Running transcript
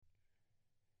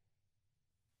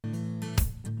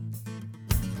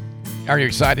Are you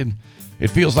excited? It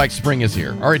feels like spring is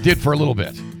here, or it did for a little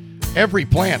bit. Every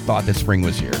plant thought that spring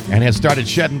was here and has started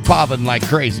shedding pollen like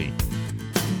crazy.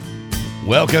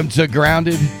 Welcome to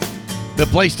Grounded, the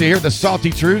place to hear the salty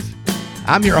truth.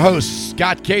 I'm your host,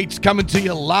 Scott Cates, coming to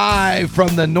you live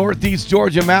from the Northeast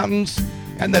Georgia mountains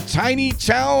and the tiny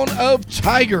town of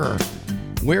Tiger,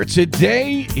 where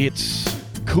today it's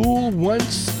cool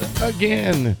once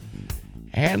again.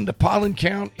 And the pollen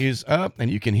count is up,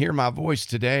 and you can hear my voice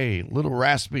today, a little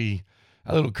raspy,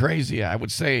 a little crazy. I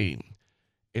would say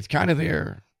it's kind of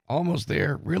there, almost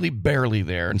there, really barely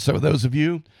there. And so those of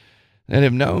you that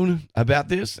have known about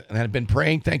this and have been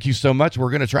praying, thank you so much.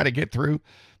 We're going to try to get through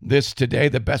this today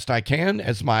the best I can.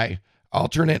 As my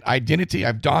alternate identity,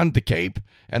 I've donned the cape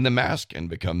and the mask and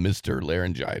become Mr.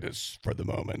 Laryngitis for the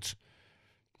moment.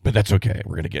 But that's okay.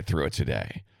 We're going to get through it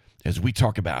today as we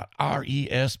talk about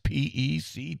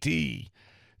RESPECT.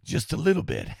 Just a little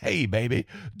bit. Hey, baby,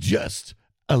 just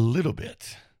a little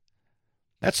bit.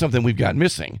 That's something we've got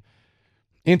missing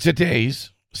in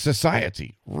today's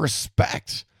society.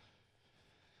 Respect.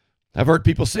 I've heard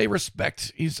people say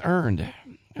respect is earned.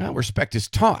 Respect is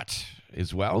taught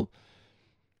as well.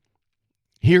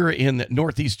 Here in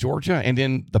Northeast Georgia and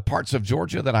in the parts of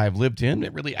Georgia that I've lived in,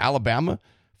 really Alabama,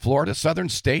 Florida, southern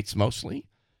states mostly,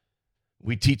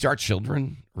 we teach our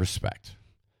children respect.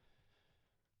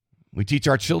 We teach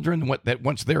our children that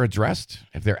once they're addressed,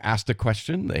 if they're asked a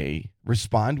question, they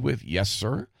respond with yes,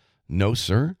 sir, no,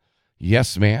 sir,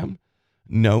 yes, ma'am,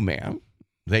 no, ma'am.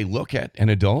 They look at an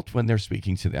adult when they're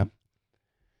speaking to them.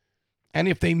 And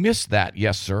if they miss that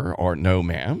yes, sir, or no,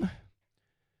 ma'am,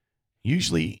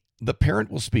 usually the parent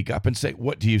will speak up and say,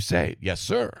 what do you say? Yes,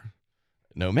 sir,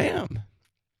 no, ma'am.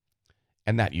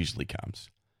 And that usually comes.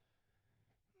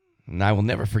 And I will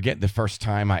never forget the first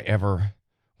time I ever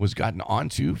was gotten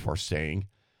onto for saying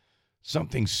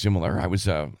something similar. I was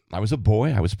a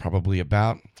boy. I was probably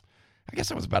about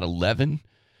 11.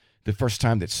 The first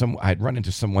time that I'd run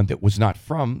into someone that was not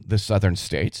from the southern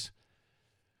states.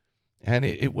 And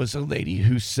it was a lady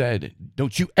who said,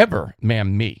 don't you ever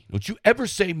ma'am me. Don't you ever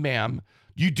say ma'am.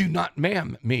 You do not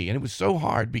ma'am me. And it was so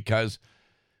hard because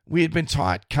we had been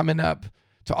taught coming up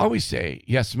to always say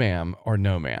yes, ma'am, or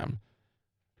no, ma'am.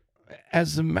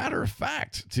 As a matter of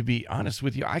fact, to be honest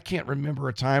with you, I can't remember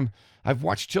a time I've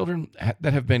watched children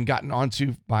that have been gotten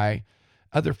onto by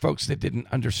other folks that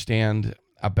didn't understand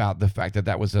about the fact that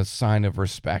that was a sign of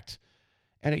respect.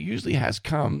 And it usually has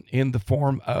come in the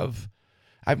form of,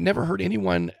 I've never heard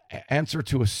anyone answer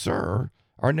to a sir,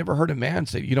 or never heard a man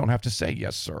say, you don't have to say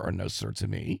yes, sir, or no, sir to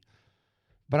me.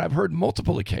 But I've heard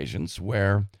multiple occasions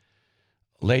where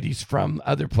ladies from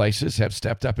other places have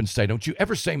stepped up and say, don't you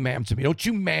ever say ma'am to me. Don't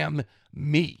you ma'am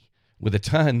me, with a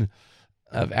ton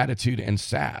of attitude and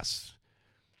sass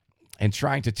and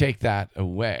trying to take that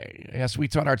away. Yes, we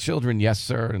taught our children, yes,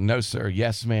 sir, no, sir,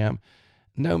 yes, ma'am,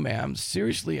 no, ma'am,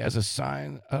 seriously as a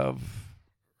sign of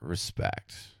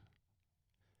respect.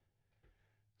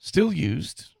 Still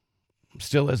used,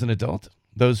 still as an adult,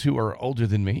 those who are older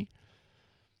than me.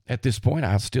 At this point,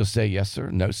 I'll still say yes, sir,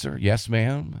 no, sir, yes,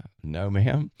 ma'am, no,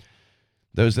 ma'am.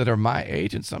 Those that are my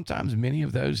age, and sometimes many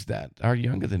of those that are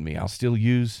younger than me, I'll still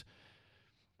use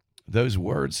those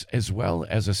words as well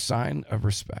as a sign of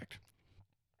respect.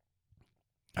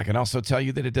 I can also tell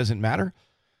you that it doesn't matter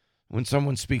when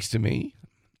someone speaks to me,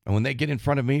 and when they get in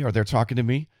front of me or they're talking to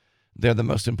me, they're the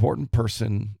most important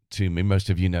person to me. Most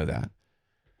of you know that,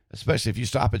 especially if you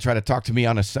stop and try to talk to me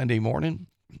on a Sunday morning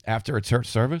after a church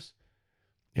service.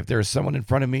 If there is someone in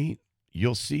front of me,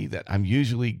 you'll see that I'm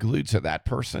usually glued to that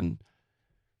person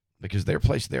because they're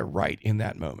placed there right in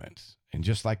that moment. And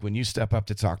just like when you step up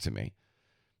to talk to me,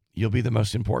 you'll be the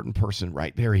most important person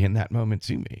right there in that moment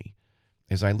to me.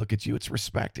 As I look at you, it's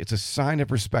respect. It's a sign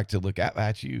of respect to look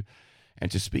at you and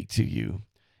to speak to you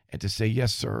and to say,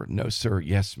 yes, sir, no, sir,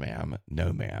 yes, ma'am,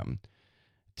 no, ma'am,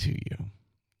 to you.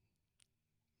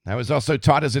 I was also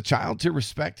taught as a child to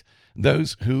respect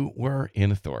those who were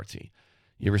in authority.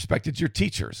 You respected your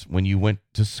teachers when you went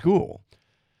to school.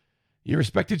 You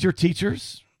respected your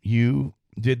teachers. You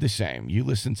did the same. You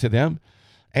listened to them.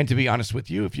 And to be honest with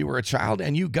you, if you were a child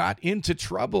and you got into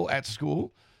trouble at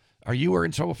school, or you were in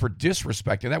trouble for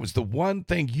disrespecting, that was the one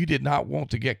thing you did not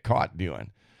want to get caught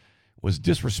doing, was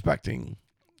disrespecting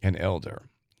an elder,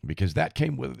 because that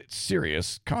came with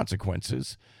serious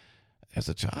consequences as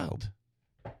a child.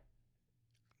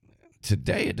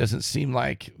 Today, it doesn't seem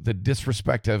like the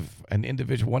disrespect of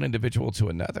one individual to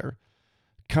another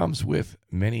comes with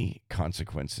many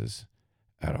consequences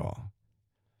at all.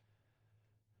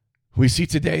 We see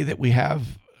today that we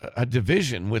have a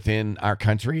division within our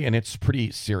country, and it's pretty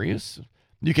serious.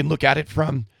 You can look at it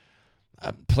from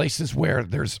places where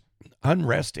there's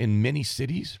unrest in many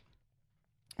cities,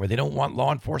 where they don't want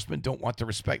law enforcement, don't want to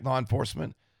respect law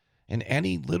enforcement, and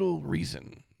any little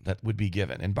reason that would be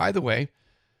given. And by the way,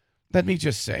 let me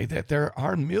just say that there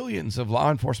are millions of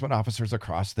law enforcement officers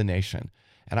across the nation.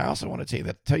 And I also want to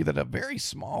tell you that a very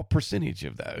small percentage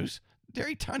of those,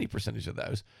 very tiny percentage of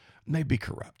those, may be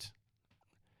corrupt.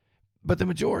 But the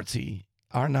majority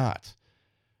are not.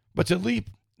 But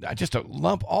just to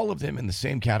lump all of them in the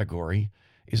same category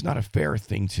is not a fair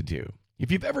thing to do.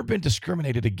 If you've ever been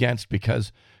discriminated against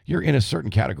because you're in a certain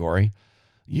category,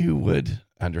 you would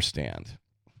understand.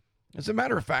 As a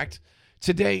matter of fact,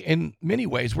 today, in many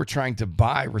ways, we're trying to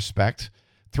buy respect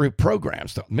through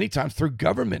programs, many times through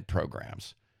government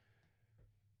programs.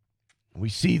 We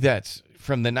see that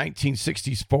from the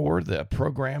 1960s forward, the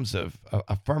programs of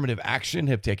affirmative action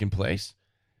have taken place,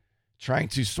 trying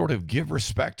to sort of give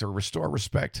respect or restore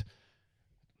respect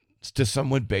to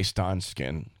someone based on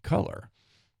skin color.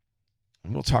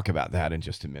 And we'll talk about that in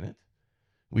just a minute.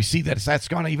 We see that that's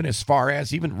gone even as far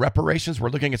as even reparations. We're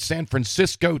looking at San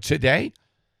Francisco today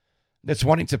that's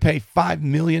wanting to pay $5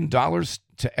 million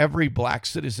to every black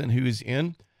citizen who is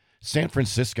in San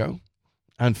Francisco.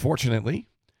 Unfortunately,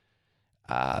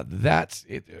 that's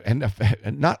it. And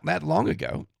not that long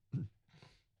ago,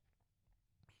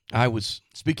 I was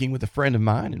speaking with a friend of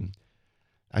mine, and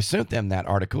I sent them that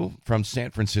article from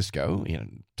San Francisco,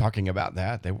 talking about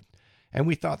that. And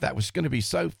we thought that was going to be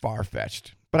so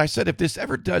far-fetched. But I said, if this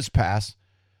ever does pass,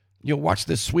 you'll watch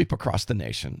this sweep across the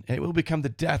nation, and it will become the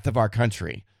death of our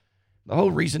country. The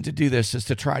whole reason to do this is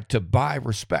to try to buy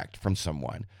respect from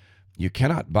someone. You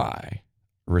cannot buy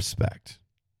respect.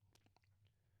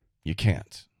 You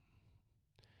can't.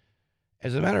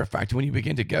 As a matter of fact, when you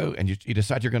begin to go and you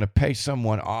decide you're going to pay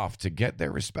someone off to get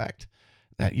their respect,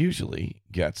 that usually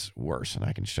gets worse. And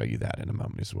I can show you that in a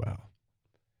moment as well.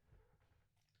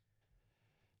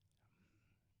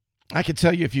 I can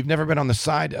tell you, if you've never been on the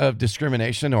side of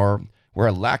discrimination or where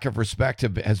a lack of respect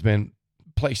has been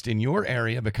placed in your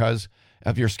area because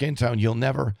of your skin tone, you'll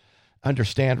never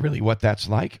understand really what that's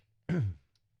like. I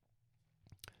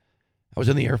was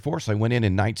in the Air Force. I went in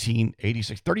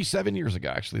 1986, 37 years ago,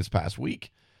 actually, this past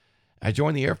week. I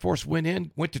joined the Air Force,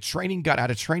 went to training, got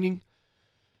out of training,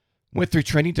 went through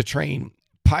training to train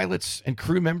pilots and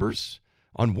crew members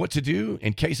on what to do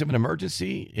in case of an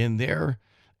emergency in their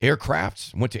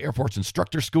aircrafts, went to Air Force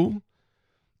instructor school,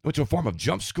 went to a form of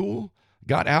jump school,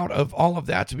 got out of all of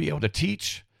that to be able to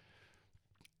teach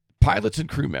pilots and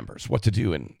crew members what to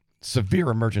do in severe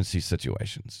emergency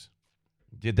situations.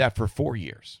 Did that for 4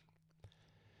 years.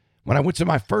 When I went to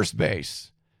my first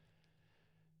base,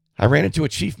 I ran into a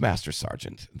chief master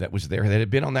sergeant that was there that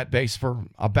had been on that base for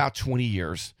about 20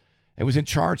 years and was in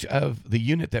charge of the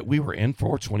unit that we were in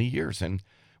for 20 years. And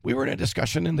we were in a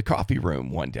discussion in the coffee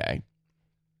room one day.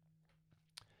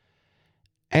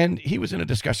 And he was in a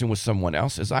discussion with someone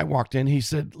else. As I walked in, he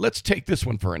said, let's take this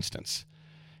one, for instance.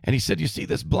 And he said, you see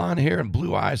this blonde hair and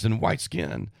blue eyes and white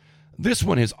skin? This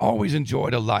one has always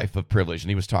enjoyed a life of privilege.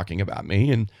 And he was talking about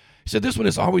me. And he said, this one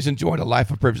has always enjoyed a life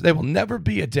of privilege. There will never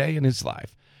be a day in his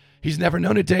life. He's never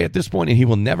known a day at this point, and he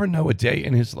will never know a day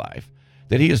in his life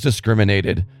that he is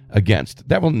discriminated against.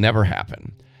 That will never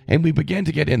happen. And we began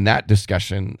to get in that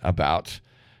discussion about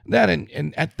that.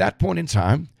 And at that point in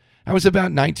time, I was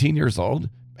about 19 years old.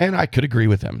 And I could agree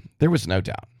with him. There was no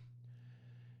doubt.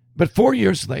 But 4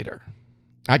 years later,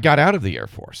 I got out of the Air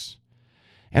Force.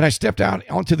 And I stepped out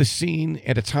onto the scene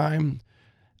at a time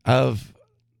of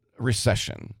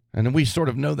recession. And we sort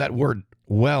of know that word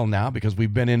well now because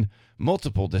we've been in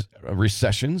multiple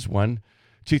recessions. One,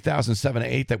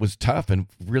 2007-08, that was tough. And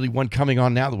really one coming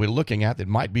on now that we're looking at that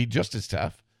might be just as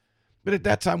tough. But at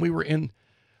that time, we were in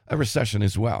a recession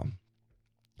as well.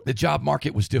 The job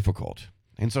market was difficult.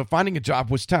 And so finding a job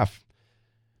was tough.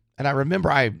 And I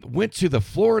remember I went to the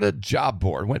Florida Job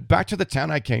Board, went back to the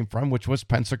town I came from, which was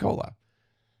Pensacola.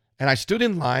 And I stood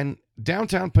in line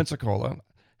downtown Pensacola,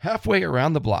 halfway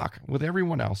around the block with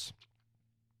everyone else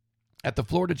at the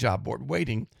Florida Job Board,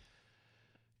 waiting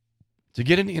to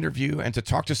get an interview and to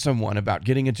talk to someone about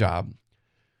getting a job.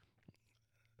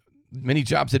 Many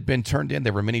jobs had been turned in.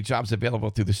 There were many jobs available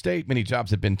through the state. Many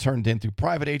jobs had been turned in through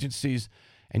private agencies.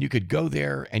 And you could go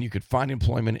there and you could find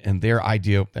employment, and their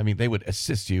idea, they would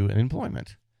assist you in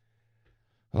employment.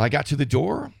 Well, I got to the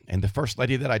door, and the first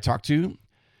lady that I talked to,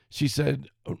 she said,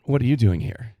 "What are you doing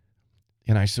here?"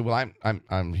 And I said, "Well,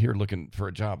 I'm here looking for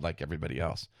a job like everybody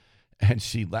else." And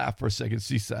she laughed for a second.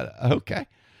 She said, "Okay."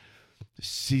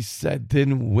 She said,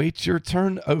 "Then wait your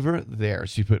turn over there."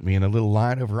 She put me in a little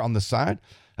line over on the side.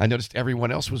 I noticed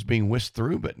everyone else was being whisked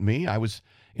through, but me, I was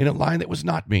in a line that was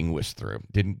not being whisked through.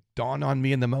 Didn't dawn on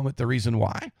me in the moment the reason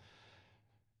why.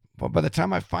 But by the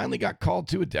time I finally got called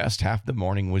to a desk, half the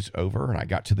morning was over, and I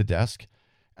got to the desk,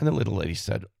 and the little lady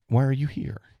said, "Why are you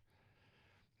here?"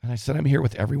 And I said, "I'm here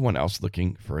with everyone else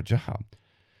looking for a job."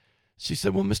 She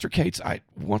said, "Well, Mr. Cates, I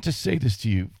want to say this to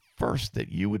you first,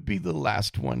 that you would be the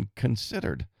last one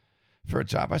considered for a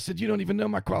job." I said, "You don't even know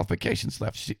my qualifications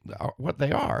left, what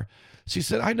they are." She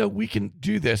said, "I know we can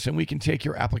do this and we can take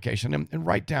your application and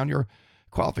write down your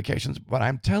qualifications, but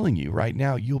I'm telling you right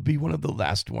now, you'll be one of the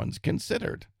last ones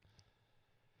considered."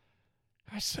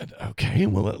 I said, "Okay,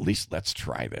 well, at least let's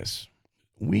try this."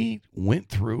 We went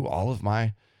through all of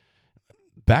my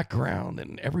background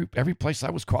and every place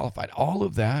I was qualified, all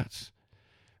of that.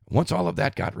 Once all of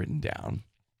that got written down,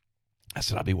 I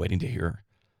said, "I'll be waiting to hear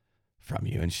from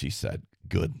you." And she said,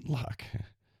 "Good luck."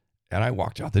 And I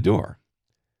walked out the door.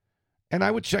 And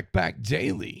I would check back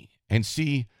daily and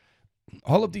see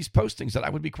all of these postings that I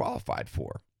would be qualified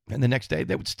for. And the next day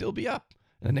they would still be up.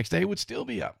 And the next day it would still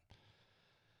be up.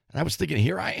 And I was thinking,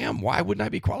 here I am. Why wouldn't I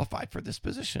be qualified for this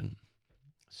position?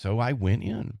 So I went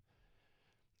in.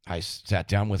 I sat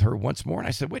down with her once more and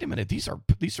I said, "Wait a minute, these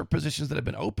are positions that have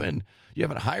been open. You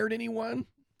haven't hired anyone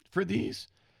for these?"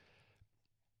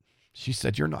 She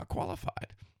said, "You're not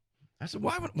qualified." I said,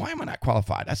 why am I not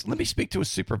qualified? I said, "Let me speak to a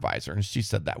supervisor." And she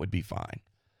said that would be fine.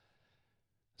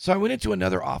 So I went into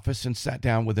another office and sat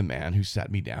down with a man who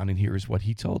sat me down, and here's what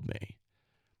he told me.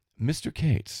 "Mr.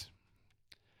 Cates,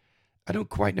 I don't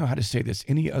quite know how to say this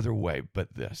any other way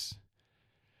but this.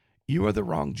 You are the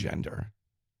wrong gender.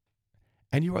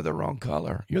 And you are the wrong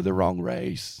color. You're the wrong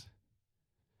race.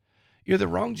 You're the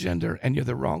wrong gender and you're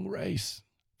the wrong race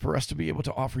for us to be able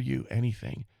to offer you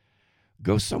anything.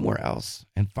 Go somewhere else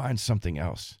and find something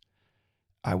else."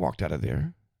 I walked out of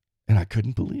there and I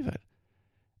couldn't believe it.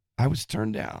 I was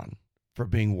turned down for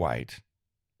being white,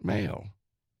 male.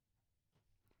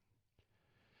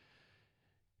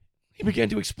 He began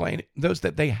to explain those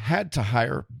that they had to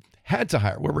hire,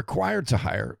 were required to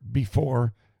hire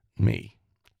before me.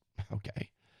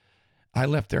 Okay. I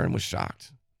left there and was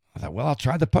shocked. I thought, well, I'll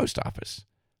try the post office.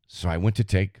 So I went to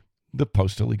take the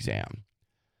postal exam.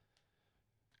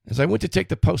 As I went to take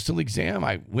the postal exam,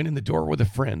 I went in the door with a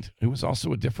friend who was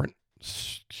also a different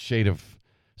shade of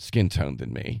skin tone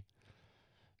than me.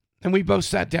 And we both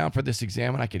sat down for this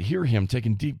exam, and I could hear him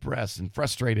taking deep breaths and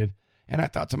frustrated. And I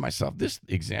thought to myself, this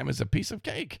exam is a piece of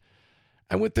cake.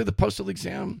 I went through the postal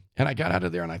exam, and I got out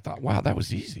of there, and I thought, wow, that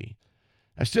was easy.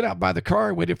 I stood out by the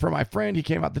car, waited for my friend. He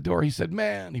came out the door. He said,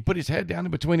 "Man," he put his head down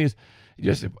in between his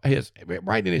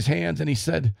right in his hands, and he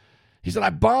said, "I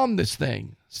bombed this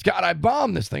thing. Scott, I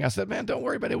bombed this thing." I said, "Man, don't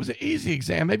worry about it. It was an easy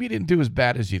exam. Maybe you didn't do as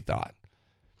bad as you thought."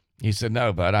 He said,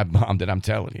 "No, bud, I bombed it, I'm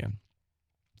telling you."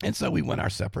 And so we went our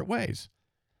separate ways.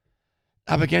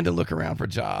 I began to look around for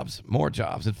jobs, more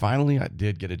jobs, and finally I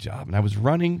did get a job. And I was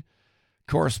running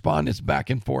correspondence back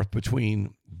and forth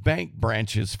between bank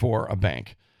branches for a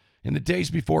bank. In the days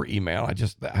before email, I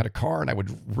just had a car and I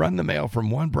would run the mail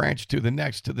from one branch to the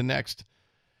next to the next.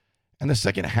 And the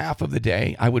second half of the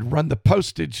day, I would run the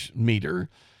postage meter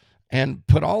and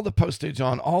put all the postage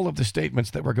on all of the statements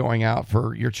that were going out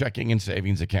for your checking and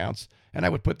savings accounts. And I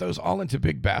would put those all into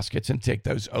big baskets and take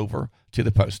those over to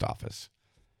the post office.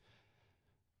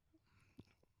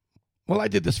 Well, I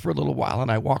did this for a little while,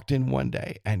 and I walked in one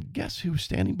day, and guess who was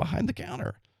standing behind the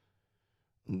counter?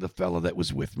 The fellow that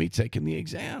was with me taking the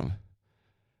exam,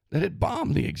 that had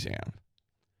bombed the exam.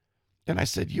 And I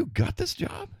said, "You got this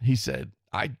job?" He said,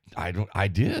 I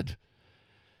did.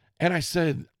 And I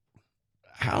said,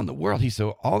 "How in the world?" He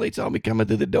said, "All they told me coming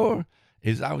through the door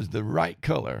is I was the right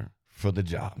color for the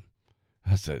job."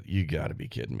 I said, "You got to be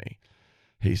kidding me."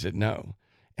 He said, "No."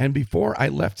 And before I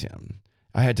left him,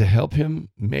 I had to help him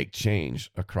make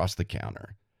change across the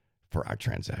counter for our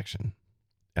transaction.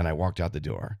 And I walked out the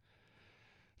door.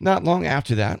 Not long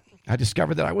after that, I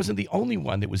discovered that I wasn't the only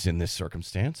one that was in this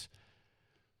circumstance.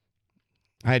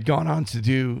 I had gone on to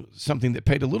do something that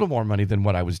paid a little more money than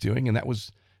what I was doing, and that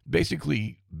was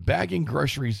basically bagging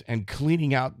groceries and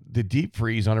cleaning out the deep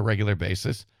freeze on a regular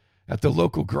basis at the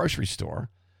local grocery store.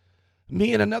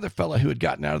 Me and another fella who had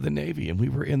gotten out of the Navy, and we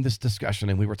were in this discussion,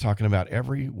 and we were talking about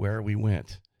everywhere we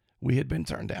went. We had been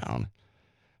turned down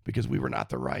because we were not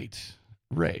the right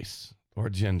race or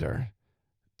gender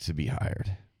to be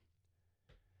hired.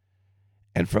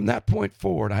 And from that point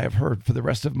forward, I have heard for the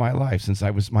rest of my life, since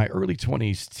I was my early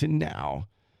 20s to now,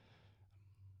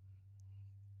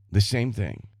 the same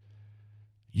thing.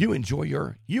 You enjoy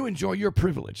your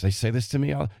privilege. They say this to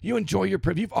me. You enjoy your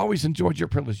privilege. You've always enjoyed your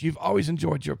privilege. You've always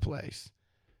enjoyed your place.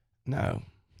 No.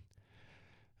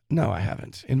 No, I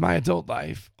haven't. In my adult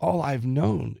life, all I've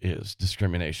known is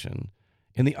discrimination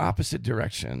in the opposite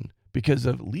direction because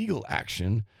of legal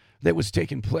action that was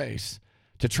taking place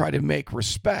to try to make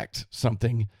respect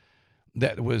something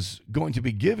that was going to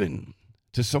be given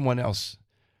to someone else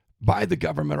by the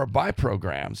government or by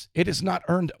programs. It has not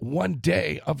earned one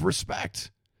day of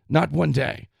respect, not one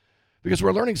day, because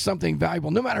we're learning something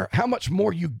valuable. No matter how much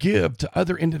more you give to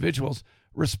other individuals,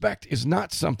 respect is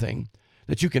not something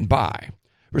that you can buy.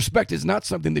 Respect is not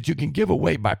something that you can give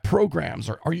away by programs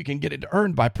or you can get it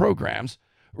earned by programs.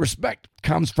 Respect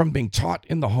comes from being taught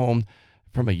in the home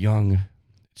from a young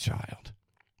child.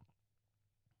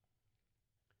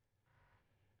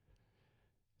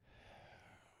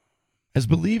 As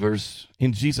believers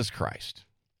in Jesus Christ,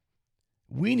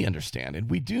 we understand, and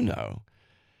we do know,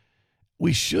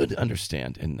 we should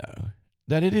understand and know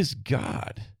that it is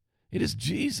God, it is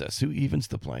Jesus who evens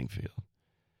the playing field.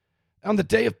 On the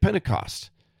day of Pentecost,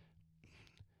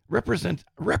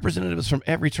 representatives from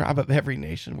every tribe of every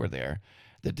nation were there.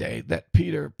 The day that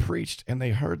Peter preached and they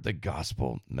heard the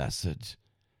gospel message.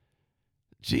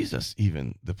 Jesus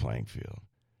evened the playing field.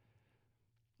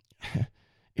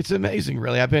 It's amazing,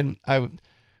 really.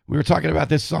 We were talking about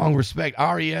this song, Respect,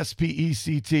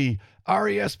 R-E-S-P-E-C-T.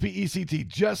 R-E-S-P-E-C-T,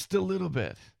 just a little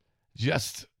bit.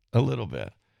 Just a little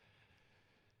bit.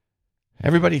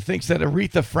 Everybody thinks that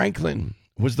Aretha Franklin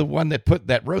was the one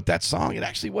that wrote that song. It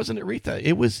actually wasn't Aretha.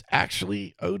 It was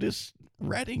actually Otis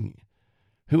Redding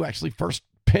who actually first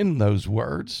penned those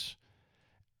words,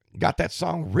 got that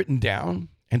song written down,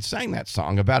 and sang that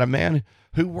song about a man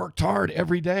who worked hard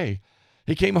every day.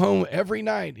 He came home every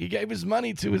night. He gave his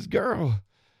money to his girl.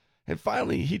 And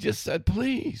finally, he just said,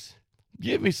 please,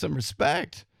 give me some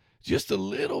respect. Just a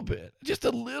little bit. Just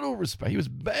a little respect. He was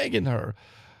begging her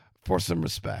for some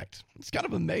respect. It's kind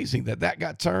of amazing that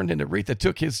got turned, and Aretha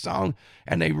took his song,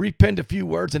 and they repenned a few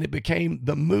words, and it became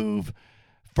the move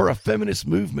for a feminist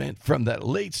movement from the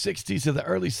late 60s to the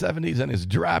early 70s, and is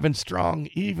driving strong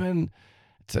even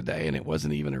today, and it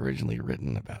wasn't even originally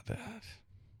written about that.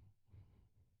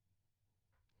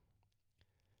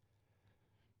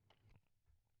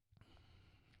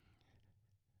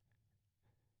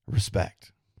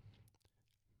 Respect.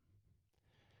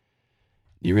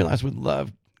 You realize with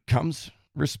love comes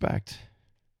respect.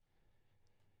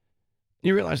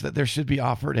 You realize that there should be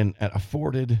offered and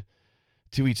afforded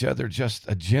to each other just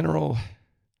a general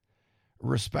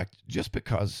respect just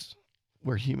because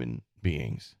we're human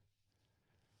beings.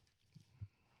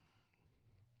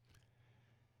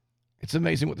 It's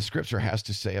amazing what the scripture has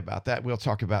to say about that. We'll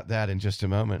talk about that in just a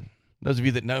moment. Those of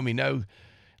you that know me know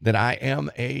that I am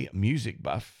a music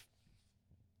buff.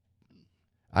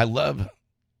 I love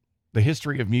the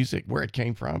history of music, where it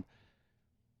came from.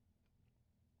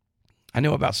 I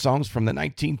know about songs from the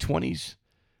 1920s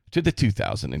to the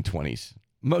 2020s.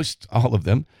 Most all of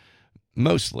them,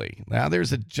 mostly. Now,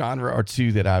 there's a genre or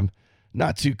two that I'm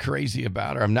not too crazy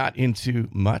about or I'm not into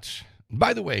much.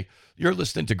 By the way, you're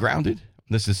listening to Grounded.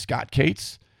 This is Scott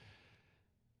Cates.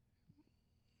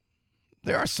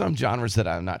 There are some genres that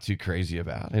I'm not too crazy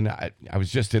about. And I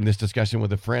was just in this discussion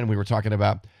with a friend. We were talking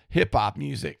about hip-hop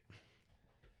music.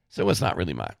 So it's not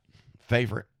really my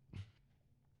favorite.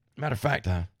 Matter of fact,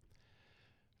 it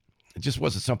just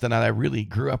wasn't something that I really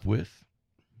grew up with.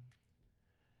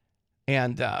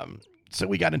 And so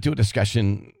we got into a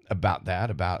discussion about that,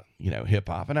 about,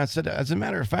 hip-hop. And I said, as a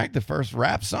matter of fact, the first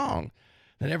rap song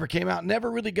that ever came out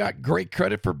never really got great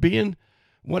credit for being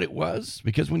what it was,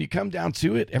 because when you come down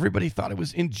to it, everybody thought it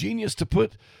was ingenious to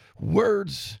put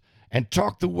words and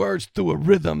talk the words through a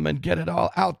rhythm and get it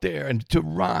all out there and to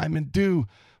rhyme and do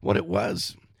what it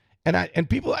was. And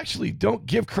people actually don't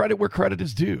give credit where credit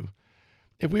is due.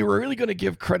 If we were really going to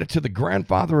give credit to the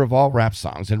grandfather of all rap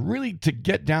songs and really to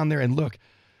get down there and look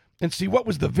and see what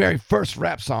was the very first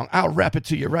rap song, I'll rap it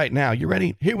to you right now. You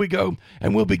ready? Here we go.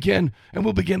 And we'll begin.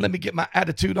 Let me get my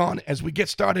attitude on as we get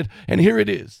started. And here it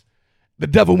is. The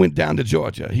devil went down to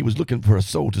Georgia. He was looking for a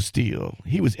soul to steal.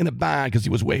 He was in a bind because he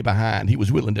was way behind. He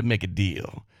was willing to make a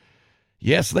deal.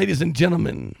 Yes, ladies and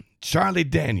gentlemen, Charlie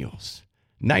Daniels,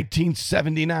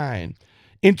 1979,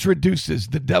 introduces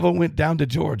The Devil Went Down to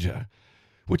Georgia,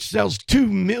 which sells 2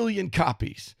 million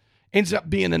copies, ends up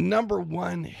being a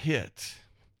 #1 hit.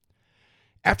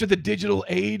 After the digital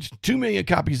age, 2 million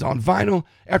copies on vinyl.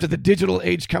 After the digital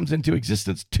age comes into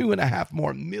existence, 2.5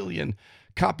 more million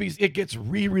copies. It gets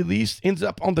re-released, ends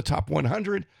up on the top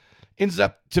 100, ends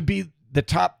up to be in the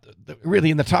top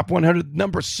 100,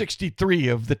 number 63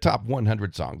 of the top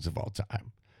 100 songs of all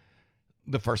time.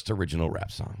 The first original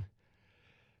rap song.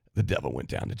 The Devil Went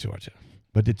Down to Georgia.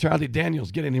 But did Charlie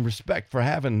Daniels get any respect for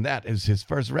having that as his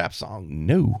first rap song?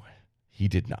 No, he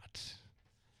did not.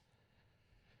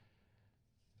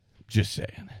 Just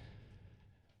saying.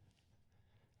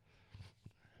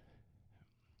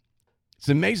 It's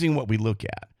amazing what we look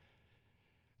at.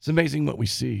 It's amazing what we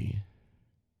see.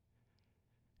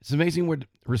 It's amazing where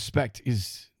respect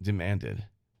is demanded,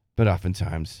 but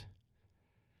oftentimes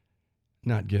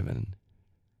not given.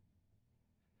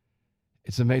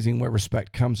 It's amazing where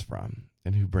respect comes from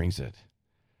and who brings it.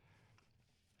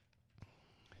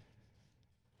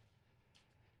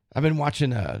 I've been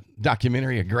watching a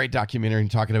documentary, a great documentary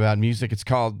talking about music. It's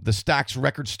called The Stax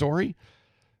Record Story.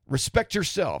 Respect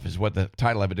Yourself is what the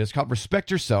title of it is. It's called Respect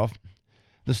Yourself,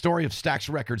 the story of Stax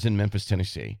Records in Memphis,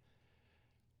 Tennessee.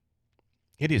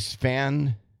 It is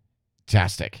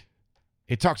fantastic.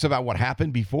 It talks about what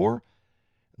happened before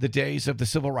the days of the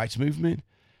civil rights movement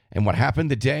and what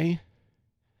happened the day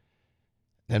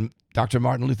that Dr.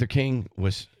 Martin Luther King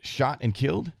was shot and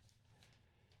killed,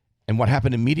 and what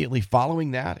happened immediately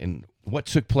following that, and what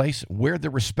took place, where the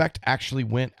respect actually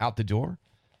went out the door,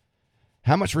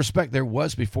 how much respect there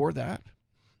was before that.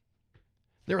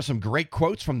 There are some great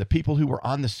quotes from the people who were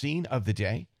on the scene of the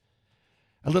day.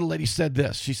 A little lady said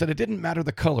this. She said, "It didn't matter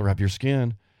the color of your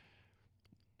skin.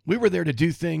 We were there to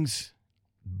do things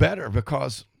better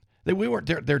because we weren't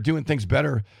there doing things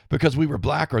better because we were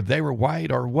black or they were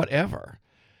white or whatever."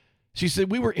 She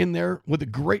said, "We were in there with a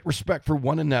great respect for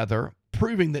one another,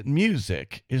 proving that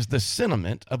music is the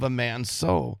sentiment of a man's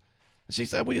soul." She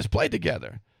said, "We just played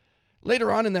together."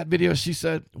 Later on in that video, she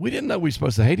said, "We didn't know we were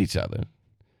supposed to hate each other.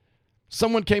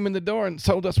 Someone came in the door and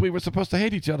told us we were supposed to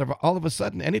hate each other all of a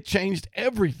sudden, and it changed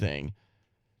everything."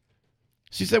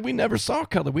 She said, "We never saw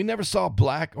color. We never saw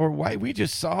black or white. We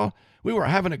just saw we were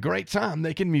having a great time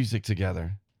making music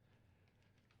together."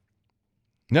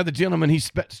 Another gentleman, he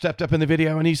stepped up in the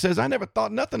video and he says, "I never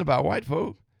thought nothing about white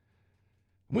folk.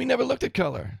 We never looked at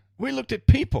color. We looked at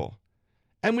people,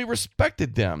 and we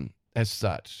respected them as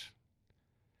such."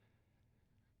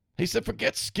 He said,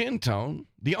 "Forget skin tone.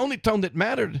 The only tone that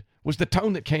mattered was the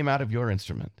tone that came out of your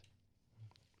instrument."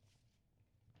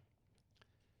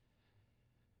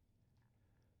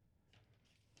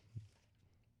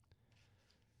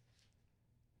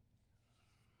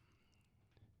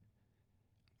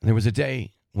 There was a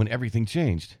day when everything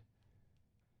changed.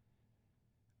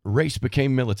 Race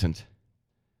became militant.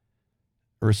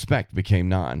 Respect became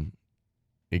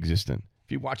non-existent.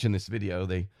 If you're watching this video,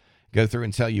 they go through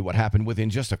and tell you what happened within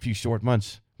just a few short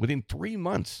months. Within 3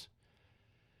 months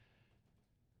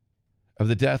of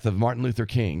the death of Martin Luther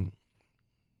King,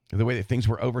 the way that things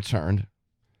were overturned,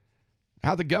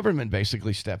 how the government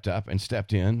basically stepped up and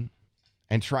stepped in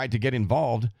and tried to get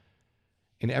involved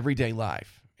in everyday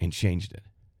life and changed it.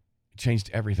 It changed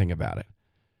everything about it.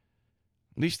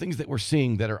 These things that we're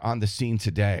seeing that are on the scene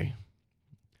today,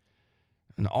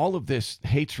 and all of this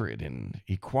hatred and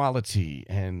equality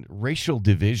and racial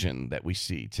division that we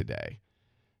see today,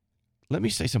 let me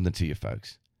say something to you,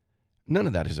 folks. None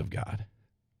of that is of God.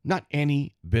 Not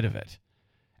any bit of it.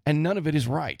 And none of it is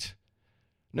right.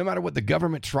 No matter what the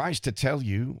government tries to tell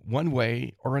you one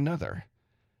way or another.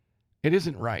 It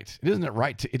isn't right.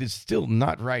 It is still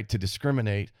not right to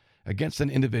discriminate against an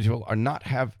individual or not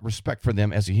have respect for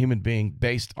them as a human being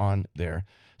based on their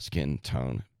skin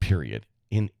tone, period,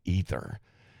 in either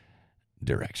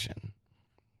direction.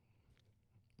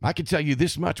 I can tell you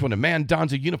this much: when a man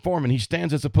dons a uniform and he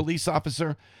stands as a police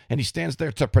officer and he stands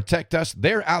there to protect us,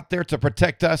 they're out there to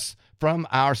protect us from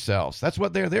ourselves. That's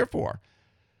what they're there for.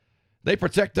 They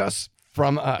protect us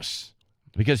from us,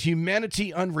 because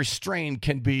humanity unrestrained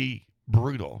can be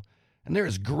brutal, and there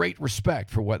is great respect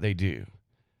for what they do.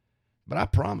 But I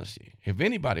promise you, if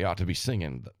anybody ought to be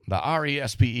singing the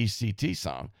RESPECT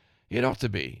song, it ought to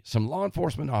be some law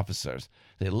enforcement officers.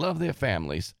 They love their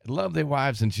families, love their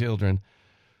wives and children,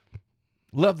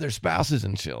 love their spouses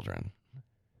and children,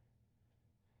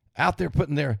 out there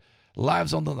putting their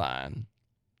lives on the line.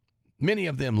 Many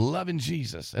of them loving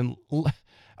Jesus and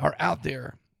are out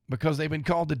there because they've been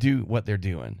called to do what they're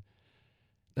doing,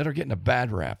 that are getting a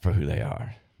bad rap for who they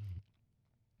are.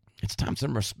 It's time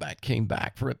some respect came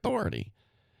back for authority.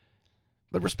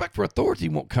 But respect for authority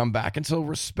won't come back until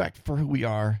respect for who we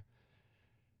are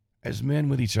as men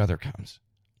with each other comes.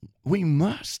 We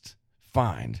must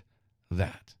find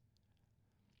that.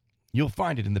 You'll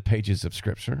find it in the pages of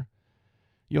Scripture.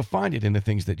 You'll find it in the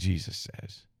things that Jesus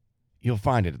says. You'll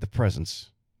find it at the presence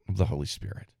of the Holy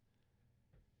Spirit.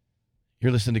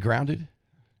 You're listening to Grounded.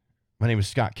 My name is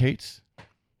Scott Cates.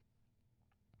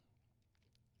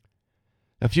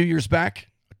 A few years back,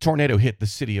 a tornado hit the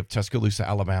city of Tuscaloosa,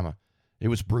 Alabama. It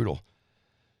was brutal.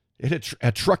 It hit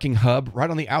a trucking hub right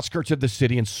on the outskirts of the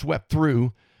city and swept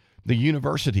through the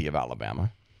University of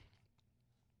Alabama.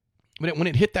 when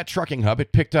it hit that trucking hub,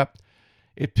 it picked up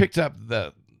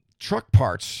the truck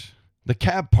parts, the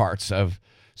cab parts of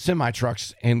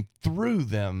semi-trucks and threw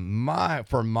them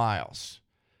for miles.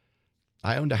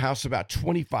 I owned a house about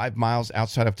 25 miles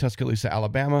outside of Tuscaloosa,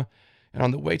 Alabama. And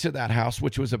on the way to that house,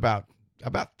 which was about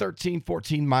 13,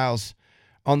 14 miles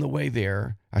on the way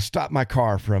there, I stopped my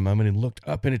car for a moment and looked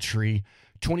up in a tree.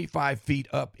 25 feet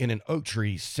up in an oak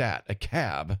tree sat a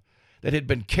cab that had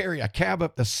been carrying a cab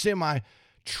up the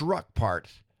semi-truck part,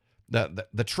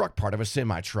 the truck part of a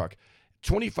semi-truck,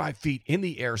 25 feet in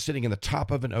the air, sitting in the top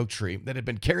of an oak tree that had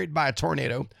been carried by a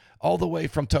tornado all the way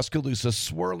from Tuscaloosa,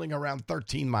 swirling around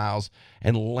 13 miles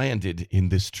and landed in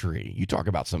this tree. You talk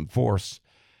about some force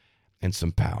and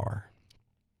some power.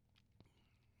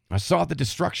 I saw the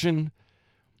destruction.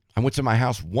 I went to my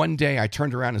house one day. I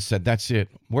turned around and said, that's it.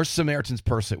 Where's Samaritan's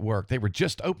Purse at work? They were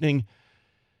just opening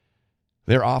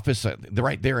their office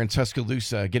right there in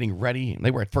Tuscaloosa, getting ready.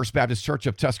 They were at First Baptist Church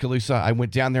of Tuscaloosa. I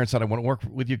went down there and said, I want to work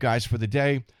with you guys for the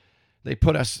day. They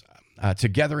put us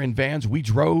together in vans. We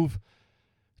drove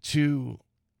to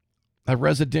a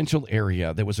residential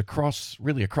area that was across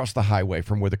the highway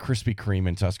from where the Krispy Kreme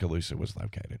in Tuscaloosa was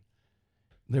located.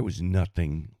 There was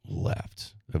nothing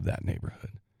left of that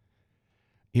neighborhood.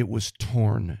 It was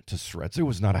torn to shreds. There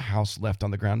was not a house left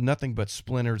on the ground, nothing but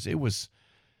splinters. It was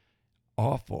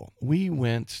awful. We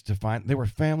went to find, there were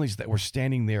families that were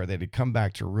standing there that had come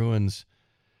back to ruins,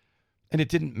 and it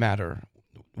didn't matter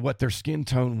what their skin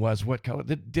tone was, what color.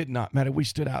 It did not matter. We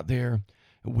stood out there.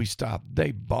 We stopped.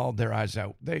 They bawled their eyes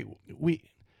out. We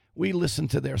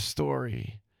listened to their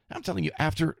story. I'm telling you,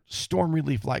 after storm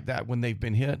relief like that, when they've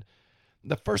been hit,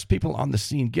 the first people on the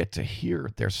scene get to hear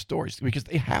their stories because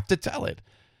they have to tell it.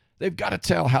 They've got to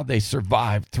tell how they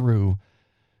survived through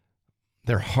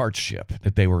their hardship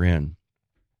that they were in.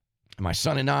 My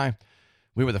son and I,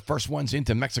 we were the first ones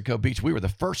into Mexico Beach. We were the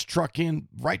first truck in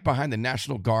right behind the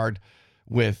National Guard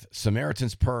with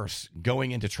Samaritan's Purse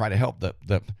going in to try to help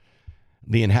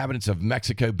the inhabitants of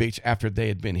Mexico Beach after they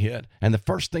had been hit. And the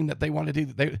first thing that they wanted to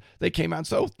do, they came out and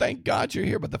said, oh, thank God you're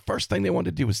here. But the first thing they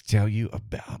wanted to do was tell you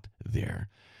about their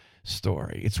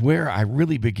story. It's where I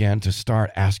really began to start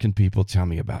asking people, tell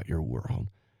me about your world.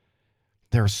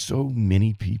 There are so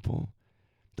many people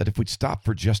that if we'd stop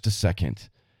for just a second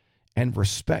and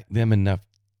respect them enough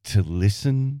to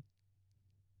listen,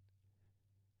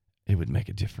 it would make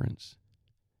a difference.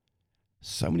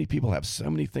 So many people have so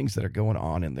many things that are going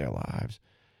on in their lives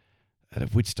that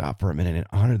if we'd stop for a minute and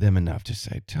honor them enough to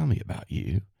say, tell me about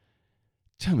you,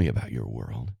 tell me about your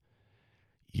world,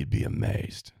 you'd be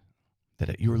amazed that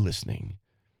at your listening,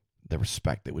 the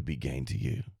respect that would be gained to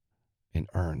you and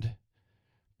earned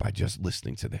by just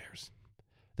listening to their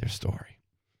story.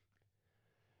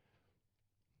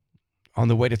 On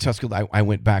the way to Tuscaloosa, I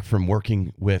went back from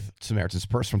working with Samaritan's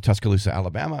Purse from Tuscaloosa,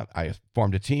 Alabama. I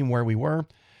formed a team where we were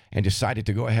and decided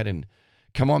to go ahead and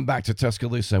come on back to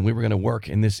Tuscaloosa, and we were going to work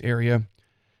in this area.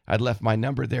 I'd left my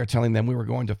number there telling them we were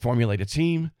going to formulate a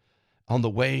team. On the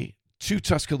way to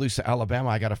Tuscaloosa, Alabama,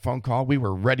 I got a phone call. We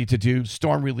were ready to do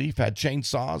storm relief, had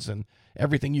chainsaws and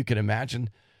everything you could imagine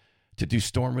to do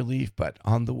storm relief. But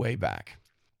on the way back,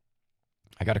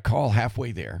 I got a call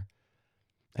halfway there,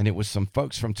 and it was some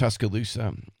folks from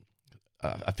Tuscaloosa,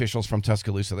 officials from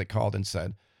Tuscaloosa that called and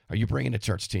said, are you bringing a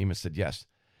church team? I said, yes.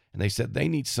 And they said they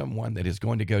need someone that is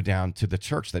going to go down to the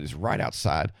church that is right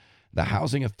outside the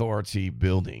housing authority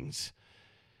buildings,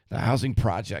 the housing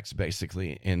projects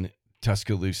basically in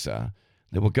Tuscaloosa.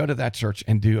 They will go to that church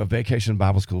and do a vacation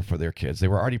Bible school for their kids. They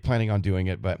were already planning on doing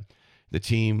it, but the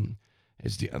team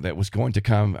that was going to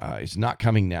come is not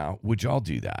coming now. Would y'all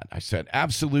do that? I said,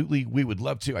 absolutely, we would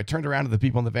love to. I turned around to the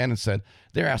people in the van and said,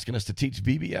 they're asking us to teach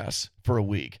VBS for a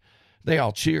week. They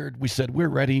all cheered. We said, we're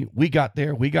ready. We got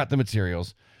there. We got the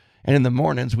materials. And in the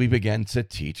mornings, we began to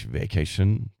teach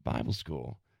vacation Bible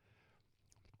school.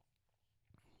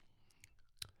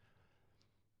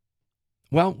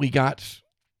 Well, we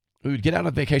would get out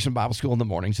of vacation Bible school in the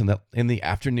mornings, and in the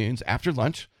afternoons, after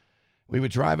lunch, we would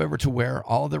drive over to where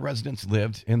all of the residents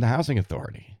lived in the housing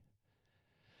authority.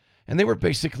 And they were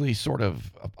basically sort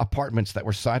of apartments that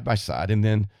were side by side, and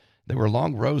then there were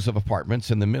long rows of apartments.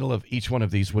 In the middle of each one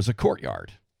of these was a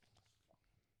courtyard.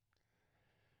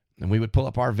 And we would pull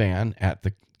up our van at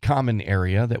the common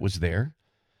area that was there,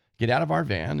 get out of our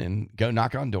van and go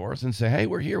knock on doors and say, hey,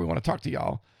 we're here. We want to talk to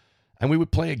y'all. And we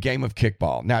would play a game of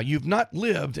kickball. Now, you've not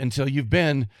lived until you've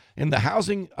been in the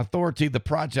housing authority, the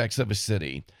projects of a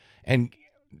city, and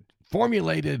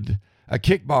formulated a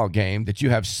kickball game that you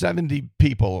have 70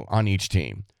 people on each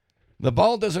team. The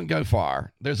ball doesn't go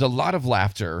far. There's a lot of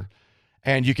laughter,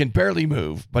 and you can barely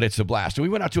move, but it's a blast. And we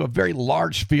went out to a very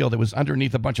large field that was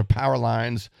underneath a bunch of power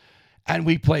lines, and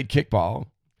we played kickball.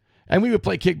 And we would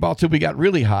play kickball till we got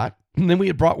really hot, and then we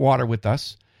had brought water with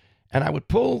us, and I would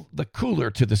pull the cooler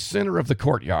to the center of the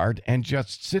courtyard and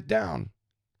just sit down.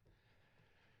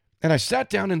 And I sat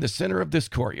down in the center of this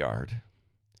courtyard,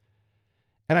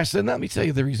 and I said, let me tell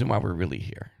you the reason why we're really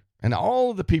here. And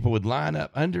all of the people would line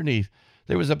up underneath.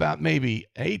 There was about maybe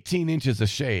 18 inches of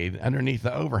shade underneath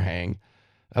the overhang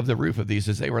of the roof of these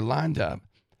as they were lined up.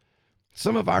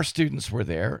 Some of our students were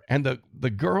there, and the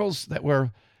girls that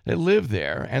lived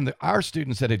there, and our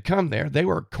students that had come there, they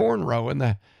were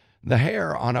cornrowing the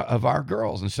hair of our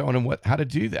girls and showing them how to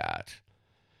do that.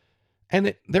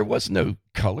 And there was no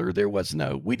color.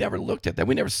 We never looked at that.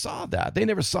 We never saw that. They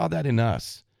never saw that in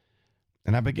us.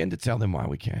 And I began to tell them why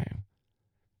we came.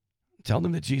 Tell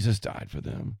them that Jesus died for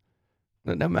them.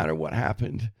 That no matter what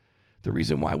happened, the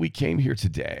reason why we came here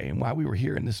today and why we were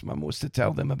here in this moment was to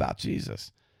tell them about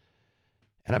Jesus.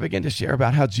 And I began to share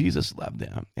about how Jesus loved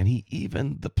them, and he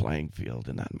evened the playing field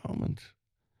in that moment.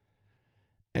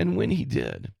 And when he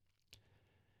did,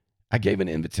 I gave an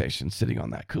invitation sitting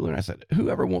on that cooler, and I said,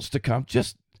 whoever wants to come,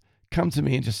 just come to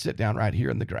me and just sit down right here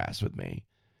in the grass with me.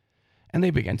 And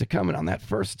they began to come, and on that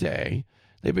first day,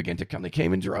 they began to come. They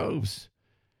came in droves.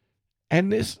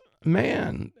 And this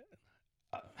man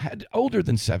had older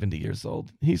than 70 years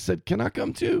old. He said, can I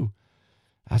come too?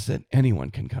 I said,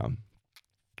 anyone can come.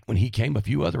 When he came, a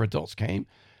few other adults came,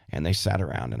 and they sat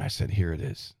around, and I said, here it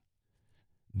is.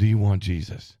 Do you want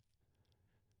Jesus?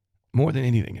 More than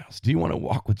anything else, do you want to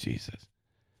walk with Jesus?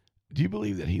 Do you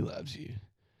believe that he loves you?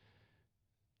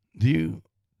 Do you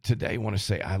today want to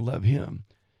say, I love him?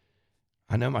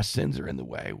 I know my sins are in the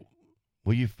way.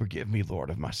 Will you forgive me, Lord,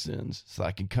 of my sins so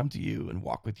I can come to you and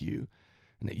walk with you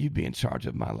and that you be in charge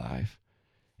of my life?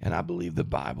 And I believe the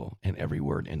Bible and every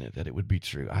word in it, that it would be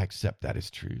true. I accept that as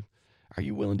true. Are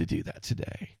you willing to do that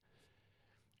today?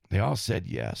 They all said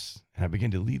yes, and I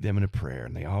began to lead them in a prayer,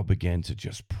 and they all began to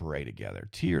just pray together,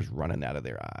 tears running out of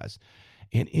their eyes.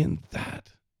 And in that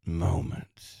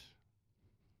moment,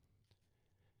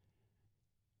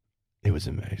 it was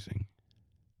amazing.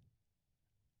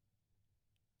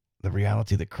 The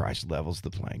reality that Christ levels the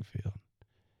playing field.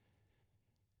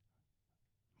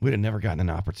 We'd have never gotten an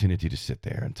opportunity to sit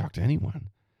there and talk to anyone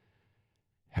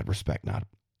had respect not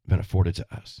been afforded to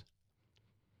us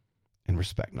and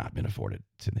respect not been afforded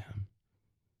to them.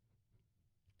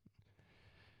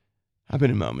 I've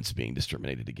been in moments being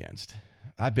discriminated against.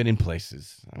 I've been in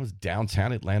places. I was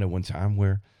downtown Atlanta one time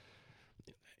where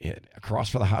across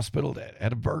from the hospital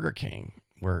at a Burger King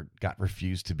where it got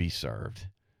refused to be served.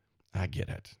 I get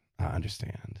it. I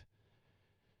understand.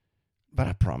 But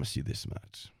I promise you this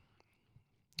much.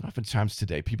 Oftentimes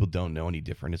today, people don't know any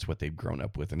different. It's what they've grown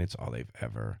up with, and it's all they've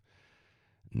ever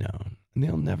known. And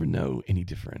they'll never know any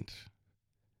different.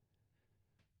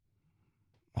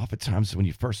 Oftentimes, when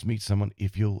you first meet someone,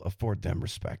 if you'll afford them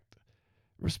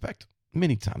respect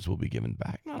many times will be given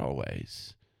back. Not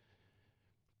always.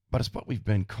 But it's what we've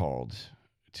been called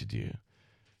to do.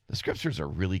 The scriptures are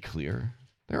really clear.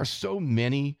 There are so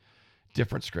many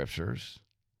different scriptures.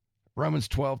 Romans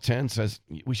 12:10 says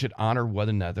we should honor one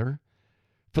another.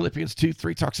 Philippians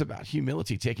 2:3 talks about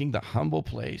humility, taking the humble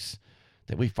place,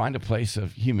 that we find a place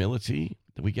of humility,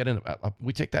 that we get in,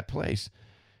 we take that place.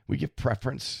 We give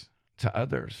preference to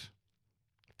others.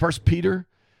 1 Peter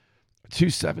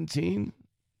 2:17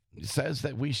 says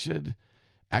that we should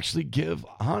actually give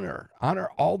honor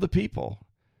all the people,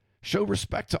 show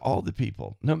respect to all the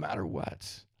people, no matter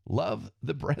what. Love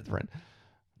the brethren.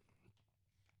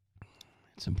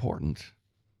 It's important.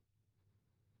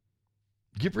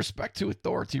 Give respect to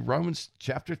authority. Romans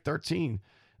chapter 13,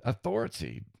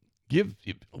 authority.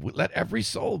 Let every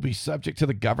soul be subject to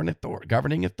the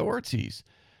governing authorities.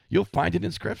 You'll find it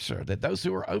in Scripture that those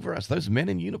who are over us, those men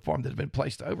in uniform that have been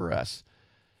placed over us,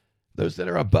 those that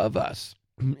are above us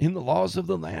in the laws of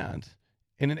the land,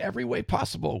 and in every way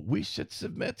possible, we should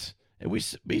submit and we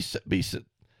should be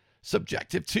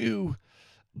subjective to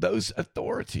those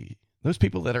authority, those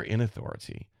people that are in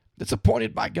authority, that's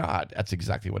appointed by God. That's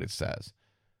exactly what it says.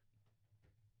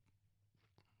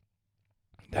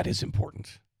 That is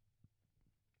important.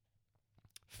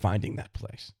 Finding that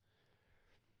place.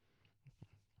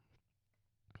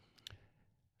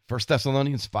 1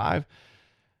 Thessalonians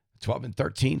 5:12 and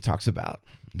 13 talks about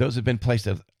those who have been placed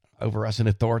over us in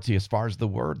authority as far as the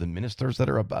word, the ministers that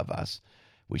are above us.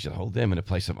 We should hold them in a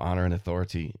place of honor and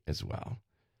authority as well.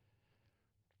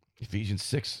 Ephesians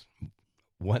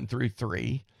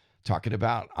 6:1-3, talking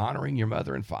about honoring your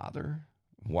mother and father.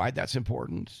 Why that's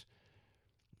important?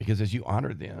 Because as you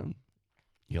honor them,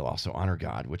 You'll also honor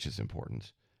God, which is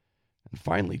important. And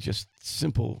finally, just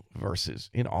simple verses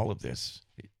in all of this.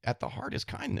 At the heart is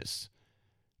kindness.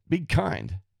 Be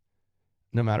kind,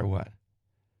 no matter what.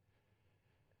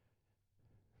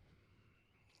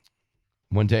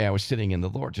 One day I was sitting and the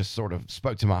Lord just sort of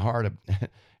spoke to my heart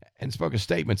and spoke a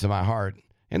statement to my heart.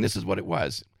 And this is what it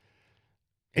was.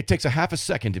 It takes a half a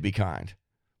second to be kind,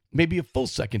 maybe a full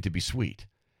second to be sweet,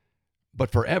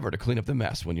 but forever to clean up the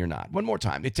mess when you're not. One more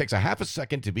time. It takes a half a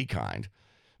second to be kind,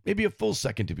 maybe a full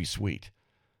second to be sweet,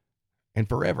 and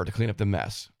forever to clean up the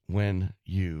mess when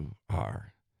you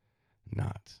are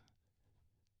not.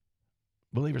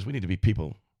 Believers, we need to be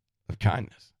people of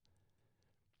kindness,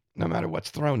 no matter what's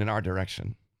thrown in our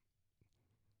direction.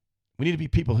 We need to be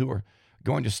people who are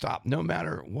going to stop no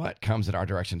matter what comes in our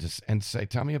direction and say,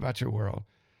 tell me about your world.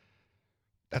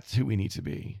 That's who we need to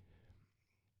be.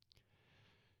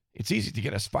 It's easy to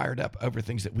get us fired up over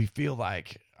things that we feel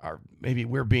like are maybe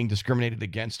we're being discriminated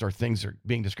against or things are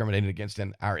being discriminated against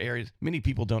in our areas. Many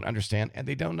people don't understand and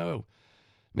they don't know.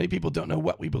 Many people don't know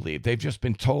what we believe. They've just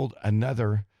been told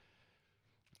another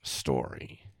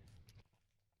story.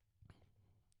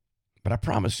 But I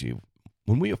promise you,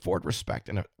 when we afford respect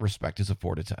and respect is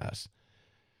afforded to us,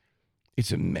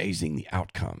 it's amazing the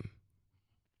outcome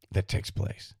that takes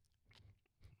place.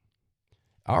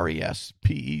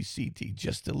 RESPECT,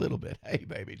 just a little bit. Hey,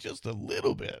 baby, just a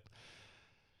little bit.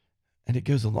 And it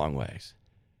goes a long ways.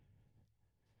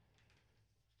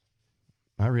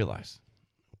 I realize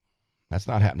that's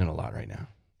not happening a lot right now.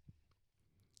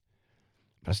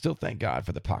 But I still thank God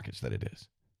for the pockets that it is.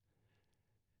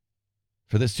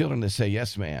 For those children to say,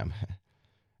 yes, ma'am.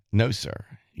 No, sir.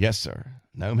 Yes, sir.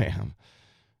 No, ma'am.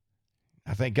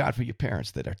 I thank God for your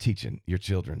parents that are teaching your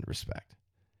children respect.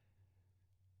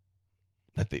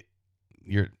 That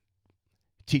you're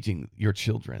teaching your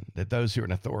children that those who are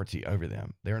in authority over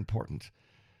them, they're important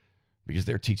because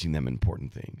they're teaching them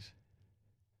important things.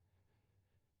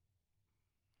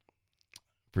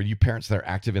 For you parents that are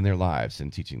active in their lives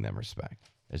and teaching them respect,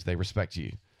 as they respect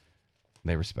you,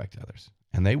 they respect others.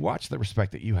 And they watch the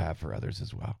respect that you have for others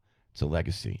as well. It's a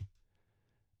legacy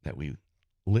that we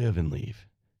live and leave.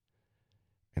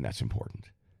 And that's important.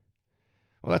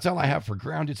 Well, that's all I have for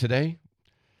Grounded today.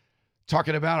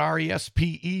 Talking about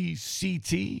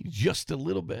RESPECT just a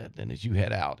little bit. And as you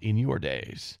head out in your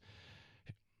days,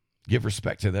 give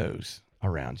respect to those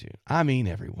around you. I mean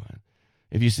everyone.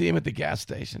 If you see them at the gas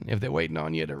station, if they're waiting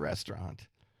on you at a restaurant,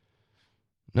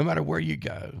 no matter where you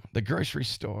go, the grocery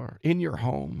store, in your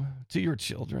home, to your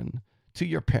children, to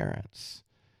your parents,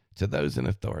 to those in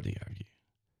authority over you,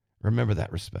 remember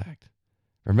that respect.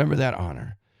 Remember that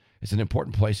honor. It's an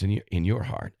important place in your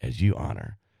heart as you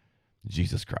honor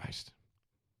Jesus Christ.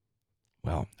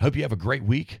 Well, hope you have a great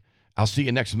week. I'll see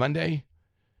you next Monday.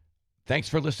 Thanks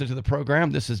for listening to the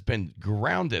program. This has been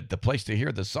Grounded, the place to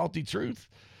hear the salty truth.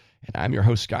 And I'm your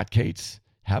host, Scott Cates.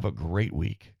 Have a great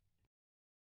week.